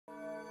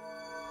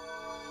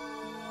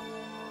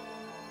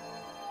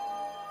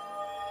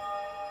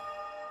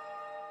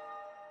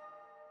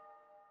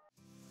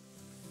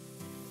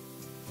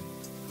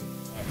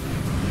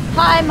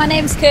Hi, my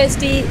name's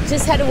Kirsty.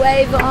 Just had a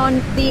wave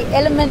on the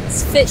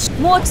Elements Fish,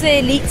 more to the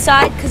elite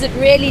side because it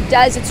really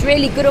does. It's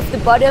really good off the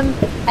bottom,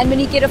 and when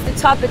you get off the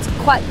top, it's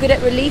quite good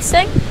at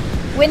releasing.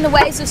 When the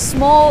waves are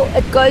small,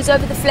 it goes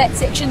over the flat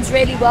sections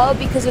really well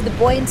because of the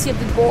buoyancy of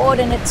the board,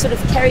 and it sort of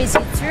carries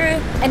you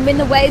through. And when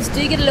the waves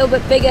do get a little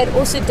bit bigger, it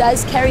also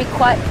does carry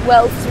quite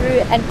well through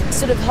and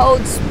sort of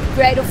holds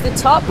great off the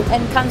top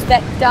and comes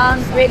back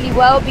down really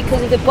well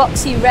because of the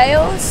boxy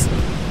rails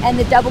and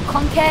the double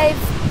concave.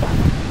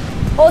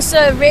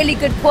 Also a really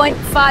good point,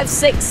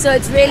 5'6", so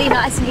it's really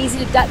nice and easy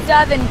to duck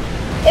dive. And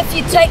if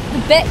you take the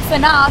back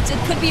fin out, it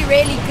could be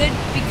really good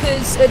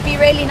because it would be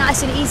really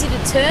nice and easy to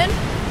turn.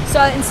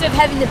 So instead of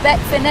having the back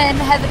fin in,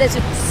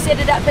 set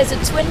it up as a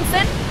twin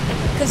fin,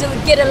 because it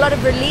would get a lot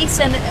of release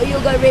and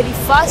you'll go really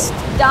fast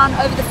down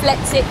over the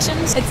flat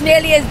sections. It's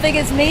nearly as big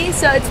as me,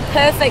 so it's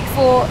perfect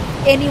for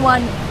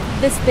anyone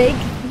this big.